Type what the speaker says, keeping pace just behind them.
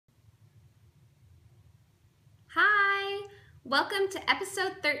Welcome to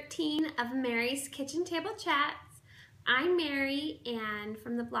episode 13 of Mary's Kitchen Table Chats. I'm Mary, and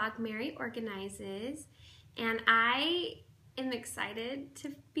from the blog Mary Organizes, and I am excited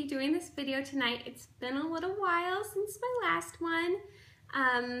to be doing this video tonight. It's been a little while since my last one.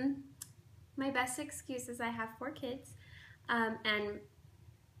 My best excuse is I have 4 kids, and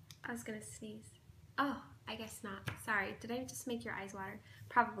I was gonna sneeze. Oh, I guess not. Sorry, did I just make your eyes water?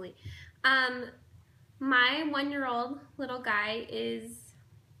 Probably. My 1-year-old little guy is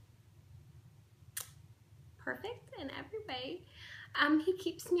perfect in every way. He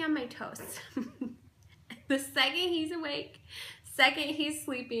keeps me on my toes. The second he's awake, second he's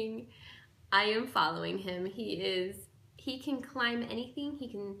sleeping, I am following him. He can climb anything. He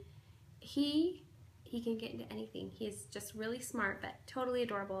can get into anything. He's just really smart, but totally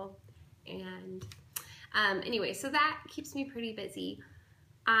adorable. And anyway, so that keeps me pretty busy.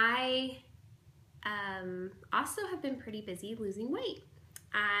 I also have been pretty busy losing weight.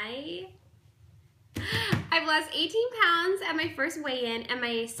 I've lost 18 pounds at my first weigh-in, and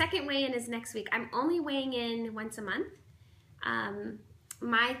my second weigh-in is next week. I'm only weighing in once a month.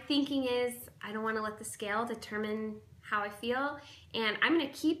 My thinking is I don't want to let the scale determine how I feel, and I'm going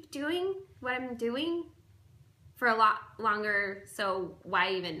to keep doing what I'm doing for a lot longer, so why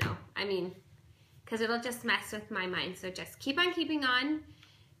even know? I mean, because it'll just mess with my mind, so just keep on keeping on.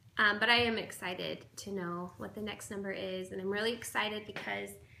 But I am excited to know what the next number is, and I'm really excited because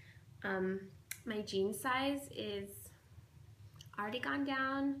my jean size is already gone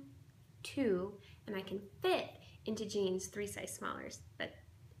down 2, and I can fit into jeans 3 size smaller, but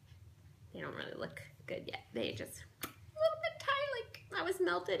they don't really look good yet. They just a little bit tight, like I was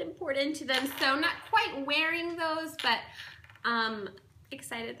melted and poured into them, so I'm not quite wearing those, but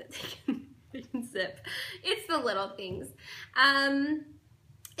excited that they can zip. It's the little things.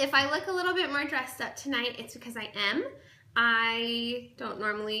 If I look a little bit more dressed up tonight, it's because I am. I don't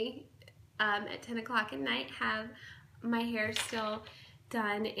normally, at 10 o'clock at night, have my hair still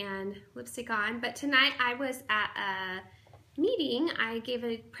done and lipstick on. But tonight I was at a meeting. I gave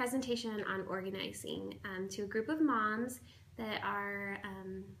a presentation on organizing to a group of moms that are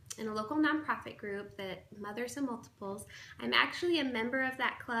in a local nonprofit group that mothers and multiples. I'm actually a member of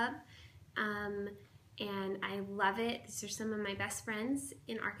that club. And I love it. These are some of my best friends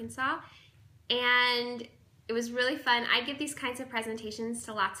in Arkansas, and it was really fun. I give these kinds of presentations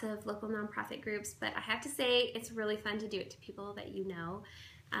to lots of local nonprofit groups, but I have to say it's really fun to do it to people that you know,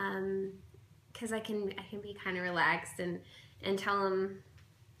 because I can be kind of relaxed and tell them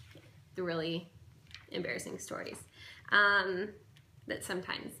the really embarrassing stories that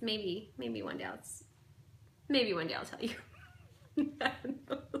sometimes maybe one day I'll tell you. I don't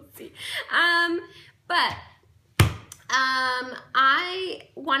know, we'll see. But I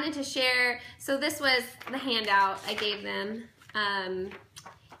wanted to share, so this was the handout I gave them, and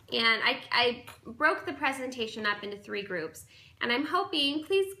I broke the presentation up into 3 groups, and I'm hoping,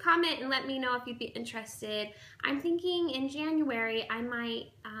 please comment and let me know if you'd be interested. I'm thinking in January I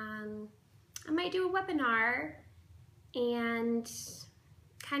might do a webinar and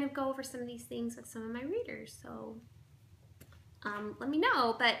kind of go over some of these things with some of my readers, so let me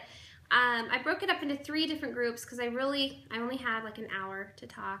know. But I broke it up into 3 different groups because I only had like an hour to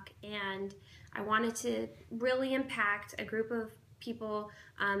talk, and I wanted to really impact a group of people.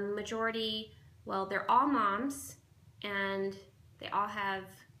 Majority, well, they're all moms, and they all have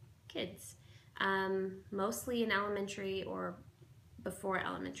kids, mostly in elementary or before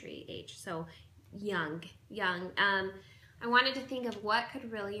elementary age, so young. I wanted to think of what could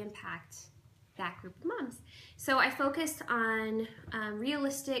really impact that group of moms. So I focused on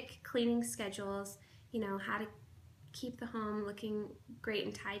realistic cleaning schedules, you know, how to keep the home looking great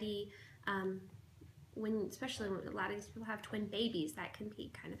and tidy, especially when a lot of these people have twin babies. That can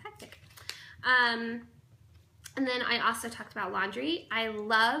be kind of hectic. And then I also talked about laundry. I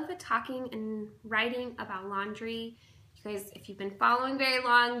love talking and writing about laundry. You guys, if you've been following very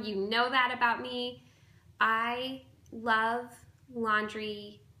long, you know that about me. I love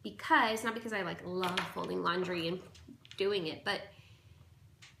laundry because, not because I love folding laundry and doing it, but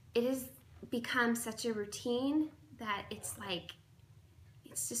it has become such a routine that it's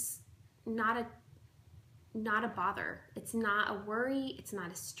just not a bother. It's not a worry, it's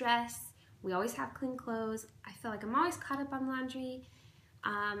not a stress. We always have clean clothes. I feel like I'm always caught up on laundry,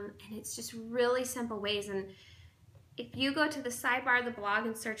 and it's just really simple ways. And if you go to the sidebar of the blog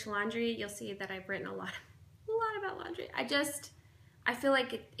and search laundry, you'll see that I've written a lot about laundry. I feel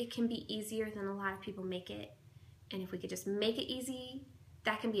like it can be easier than a lot of people make it, and if we could just make it easy,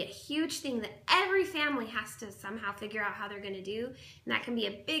 that can be a huge thing that every family has to somehow figure out how they're going to do, and that can be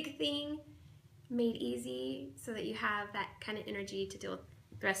a big thing. made easy so that you have that kind of energy to deal with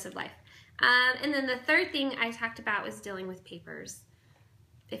the rest of life. And then the third thing I talked about was dealing with papers.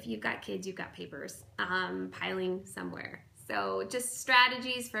 If you've got kids, you've got papers piling somewhere. So just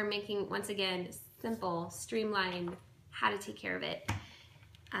strategies for making, once again, simple, streamlined, how to take care of it.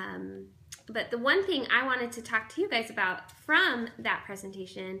 But the one thing I wanted to talk to you guys about from that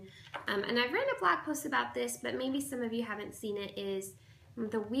presentation, and I've written a blog post about this, but maybe some of you haven't seen it, is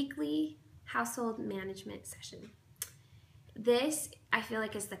the weekly household management session. This, I feel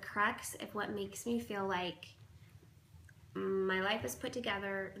like, is the crux of what makes me feel like my life is put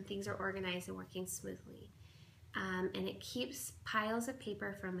together and things are organized and working smoothly. And it keeps piles of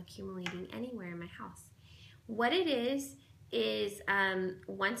paper from accumulating anywhere in my house. What it is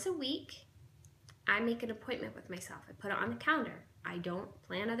once a week, I make an appointment with myself. I put it on the calendar. I don't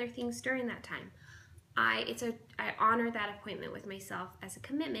plan other things during that time. I honor that appointment with myself as a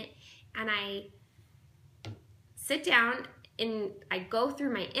commitment, and I sit down and I go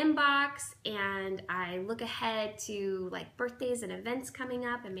through my inbox and I look ahead to like birthdays and events coming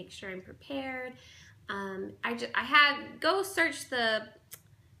up and make sure I'm prepared. Go search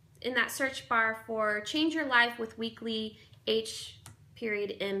in that search bar for Change Your Life with Weekly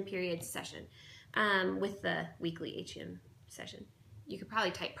H.M. session, with the weekly HM session. You could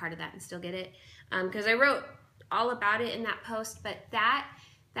probably type part of that and still get it, because I wrote all about it in that post. But that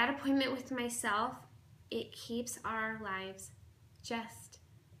appointment with myself, it keeps our lives just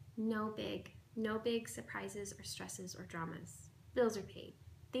no big surprises or stresses or dramas. Bills are paid,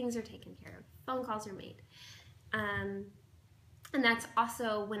 things are taken care of, phone calls are made. And that's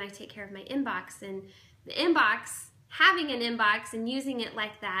also when I take care of my inbox. And the inbox, having an inbox and using it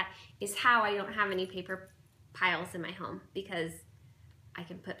like that, is how I don't have any paper piles in my home, because I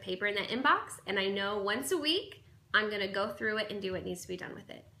can put paper in that inbox and I know once a week I'm going to go through it and do what needs to be done with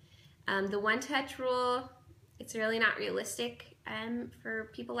it. The one-touch rule, it's really not realistic for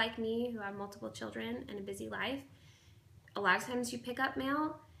people like me who have multiple children and a busy life. A lot of times you pick up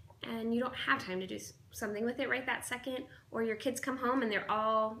mail and you don't have time to do something with it right that second, or your kids come home and they're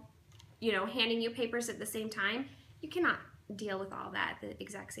all, handing you papers at the same time. You cannot deal with all that at the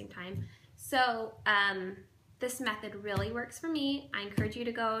exact same time. So this method really works for me. I encourage you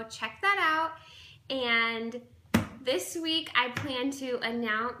to go check that out. And this week I plan to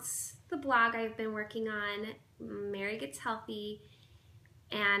announce the blog I've been working on, Mary Gets Healthy,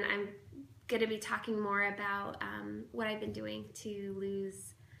 and I'm going to be talking more about what I've been doing to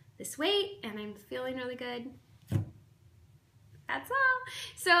lose this weight, and I'm feeling really good. That's all.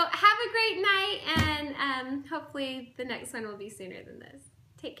 So have a great night, and hopefully the next one will be sooner than this.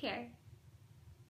 Take care.